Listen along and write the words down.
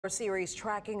Series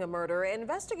Tracking a Murder,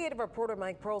 investigative reporter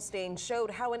Mike Perlstein showed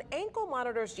how an ankle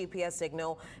monitor's GPS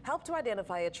signal helped to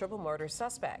identify a triple murder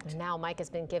suspect. Now Mike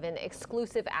has been given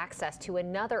exclusive access to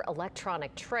another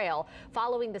electronic trail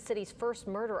following the city's first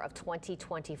murder of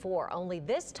 2024. Only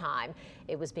this time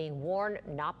it was being worn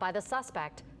not by the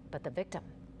suspect, but the victim.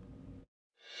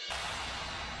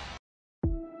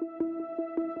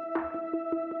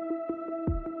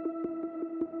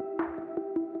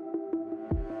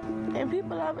 And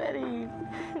people are very,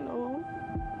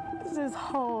 it's just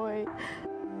hard.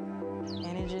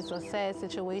 And it's just a sad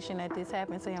situation that this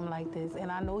happened to him like this.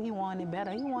 And I know he wanted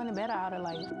better. He wanted better out of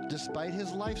life. Despite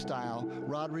his lifestyle,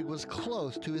 Rodrigue was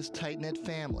close to his tight-knit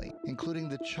family, including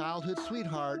the childhood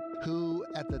sweetheart who,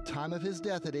 at the time of his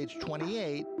death at age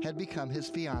 28, had become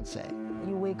his fiancée.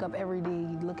 You wake up every day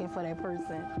looking for that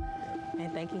person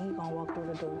and thinking he's gonna walk through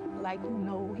the door. Like,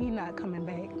 he's not coming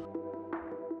back.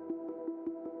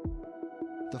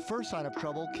 The first sign of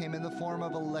trouble came in the form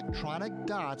of electronic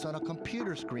dots on a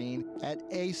computer screen at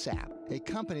ASAP, a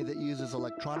company that uses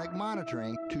electronic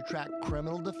monitoring to track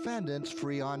criminal defendants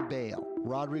free on bail.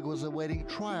 Rodrigue was awaiting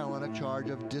trial on a charge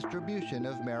of distribution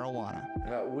of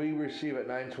marijuana. We receive at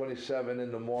 9:27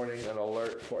 in the morning an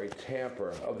alert for a tamper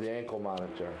of the ankle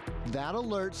monitor. That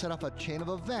alert set off a chain of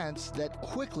events that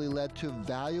quickly led to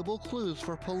valuable clues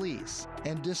for police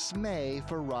and dismay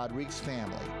for Rodrigue's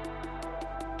family.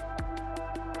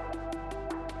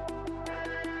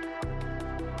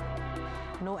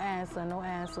 No answer, no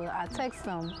answer. I text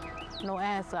him, no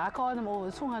answer. I called him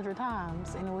over 200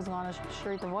 times, and it was going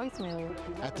straight to voicemail.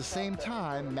 At the same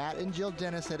time, Matt and Jill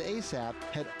Dennis at ASAP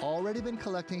had already been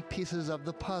collecting pieces of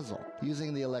the puzzle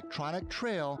using the electronic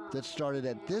trail that started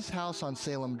at this house on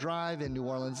Salem Drive in New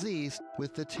Orleans East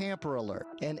with the tamper alert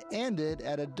and ended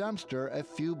at a dumpster a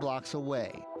few blocks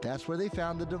away. That's where they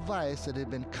found the device that had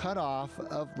been cut off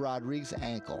of Rodrigue's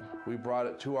ankle. We brought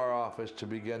it to our office to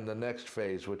begin the next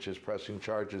phase, which is pressing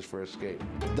charges for escape.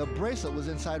 The bracelet was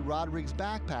inside Rodrigue's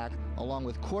backpack, along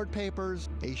with court papers,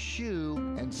 a shoe,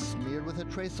 and smeared with a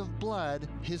trace of blood,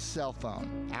 his cell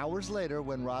phone. Hours later,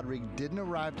 when Rodrigue didn't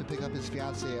arrive to pick up his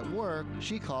fiancée at work,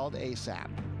 she called ASAP.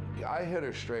 I hit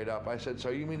her straight up. I said, "So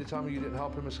you mean to tell me you didn't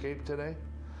help him escape today?"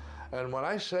 And when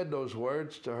I said those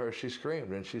words to her, she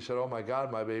screamed and she said, "Oh my God,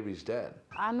 my baby's dead."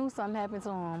 I knew something happened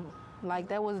to him. Like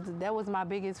that was my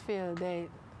biggest fear, that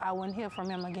I wouldn't hear from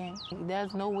him again.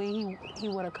 There's no way he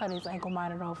would have cut his ankle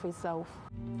monitor off himself.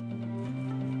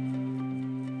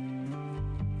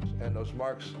 And those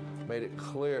marks made it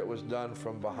clear it was done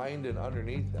from behind and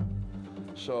underneath him.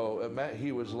 So it meant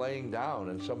he was laying down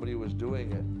and somebody was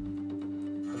doing it,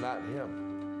 not him.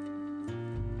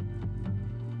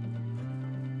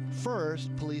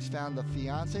 First, police found the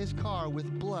fiancé's car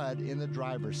with blood in the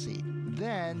driver's seat.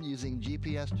 Then, using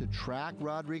GPS to track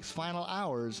Rodrigue's final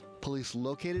hours, police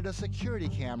located a security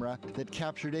camera that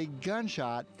captured a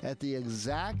gunshot at the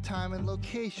exact time and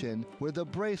location where the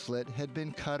bracelet had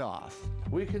been cut off.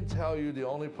 We can tell you the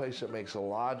only place that makes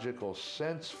logical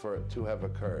sense for it to have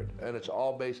occurred, and it's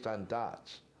all based on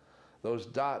dots. Those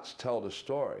dots tell the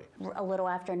story. A little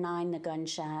after 9, the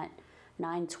gunshot.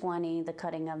 9:20, the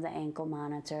cutting of the ankle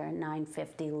monitor.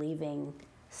 9:50, leaving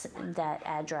that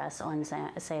address on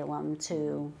Salem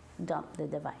to dump the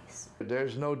device.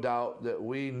 There's no doubt that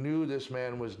we knew this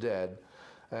man was dead,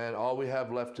 and all we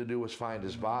have left to do was find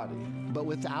his body. But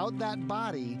without that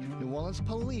body, New Orleans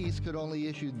police could only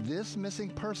issue this missing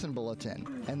person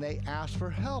bulletin, and they asked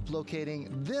for help locating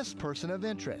this person of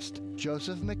interest,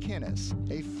 Joseph McInnes,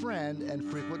 a friend and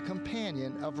frequent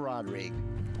companion of Rodrigue.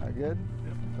 All right, good?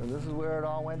 So this is where it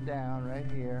all went down, right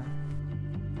here.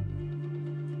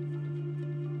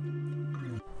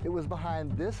 It was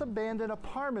behind this abandoned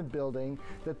apartment building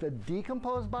that the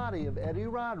decomposed body of Eddie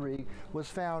Rodrigue was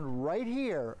found right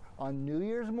here on New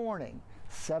Year's morning,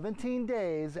 17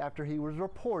 days after he was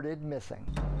reported missing.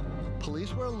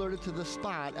 Police were alerted to the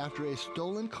spot after a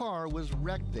stolen car was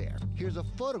wrecked there. Here's a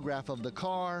photograph of the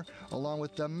car, along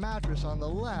with the mattress on the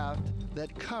left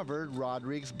that covered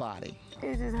Rodrigue's body.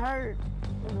 It just hurt.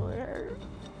 It hurt.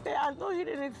 I know he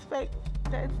didn't expect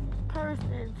that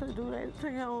person to do that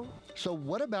to him. So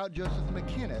what about Joseph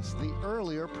McInnes, the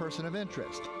earlier person of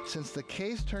interest? Since the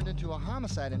case turned into a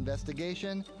homicide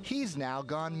investigation, he's now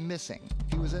gone missing.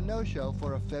 He was a no-show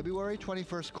for a February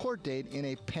 21st court date in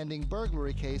a pending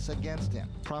burglary case against him,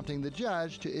 prompting the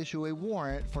judge to issue a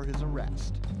warrant for his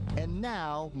arrest. And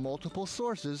now, multiple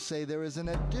sources say there is an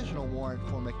additional warrant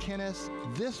for McInnes,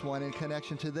 this one in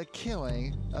connection to the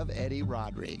killing of Eddie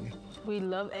Rodrigue. We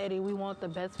love Eddie. We want the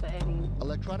best for Eddie.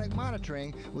 Electronic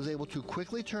monitoring was able to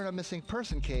quickly turn a missing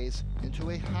person case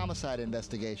into a homicide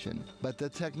investigation. But the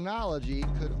technology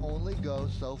could only go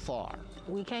so far.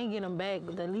 We can't get him back,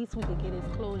 but the least we could get is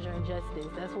closure and justice.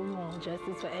 That's what we want,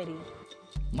 justice for Eddie.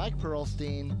 Mike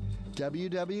Perlstein,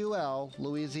 WWL,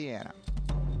 Louisiana.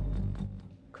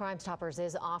 Crime Stoppers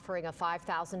is offering a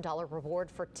 $5,000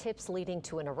 reward for tips leading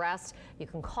to an arrest. You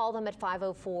can call them at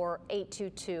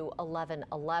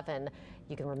 504-822-1111.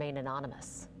 You can remain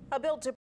anonymous. A bill to